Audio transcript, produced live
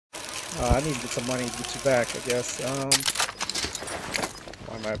I need to get some money to get you back, I guess.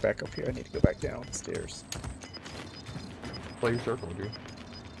 Why am I back up here? I need to go back downstairs. Play your circle, dude.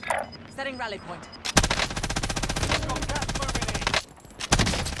 Setting rally point.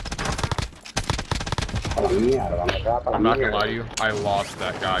 I'm not gonna lie to you, I lost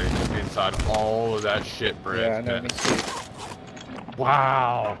that guy inside all of that shit for Yeah, I know, me too.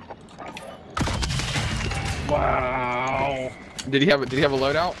 Wow. Wow. Did he have a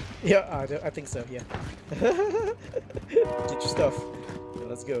loadout? Yeah, I think so, yeah. Get your stuff. Yeah,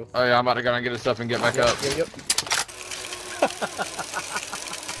 let's go. Oh yeah, I'm about to go and get his stuff and get back up. Yep.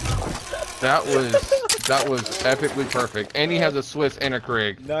 That was epically perfect. And he has a Swiss and a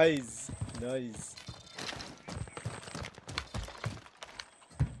Krieg. Nice. Nice.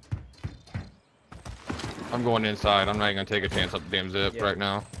 I'm going inside. I'm not even gonna take a chance up the damn zip right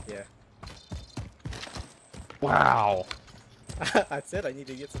now. Yeah. Wow. I said I need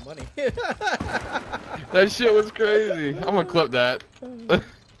to get some money. That shit was crazy. I'm gonna clip that.